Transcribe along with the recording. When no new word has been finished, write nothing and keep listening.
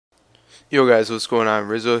Yo guys, what's going on?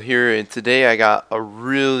 Rizzo here, and today I got a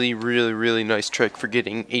really nice trick for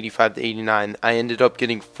getting 85 to 89. I ended up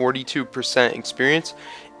getting 42% experience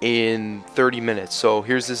in 30 minutes. So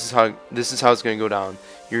this is how it's going to go down.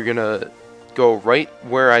 You're going to go right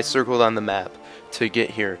where I circled on the map to get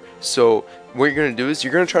here. So what you're going to do is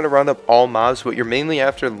you're going to try to round up all mobs. What you're mainly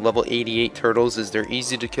after level 88 turtles is they're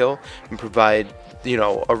easy to kill and provide, you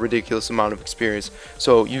know, a ridiculous amount of experience.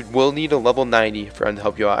 So you will need a level 90 friend to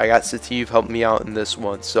help you out. I got Sativ helping me out in this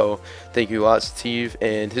one, so thank you a lot, Sativ,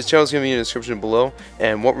 and his channel is going to be in the description below.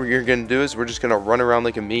 And what we're going to do is we're just going to run around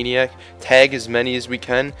like a maniac, tag as many as we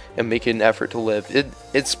can, and make it an effort to live.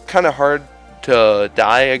 It's kind of hard to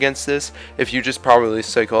die against this if you just properly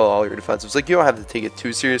cycle all your defensives. Like, you don't have to take it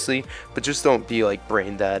too seriously, but just don't be like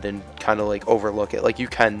brain dead and kind of like overlook it. Like, you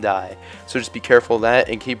can die, so just be careful of that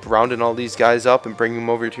and keep rounding all these guys up and bring them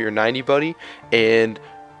over to your 90 buddy, and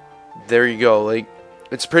there you go. Like,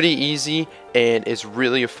 it's pretty easy and it's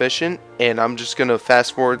really efficient, and I'm just gonna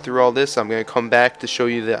fast forward through all this. I'm gonna come back to show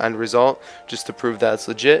you the end result just to prove that it's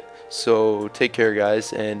legit. So take care,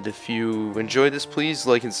 guys, and if you enjoyed this, please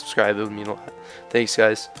like and subscribe. It would mean a lot. Thanks,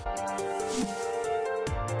 guys.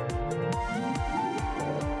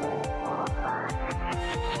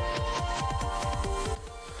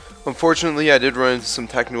 Unfortunately, I did run into some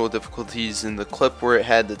technical difficulties in the clip where it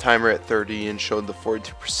had the timer at 30 and showed the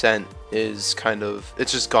 42% is kind of,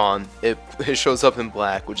 it's just gone. It shows up in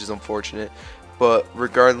black, which is unfortunate. But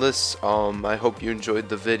regardless, I hope you enjoyed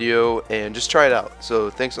the video and just try it out. So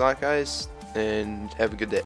thanks a lot, guys, and have a good day.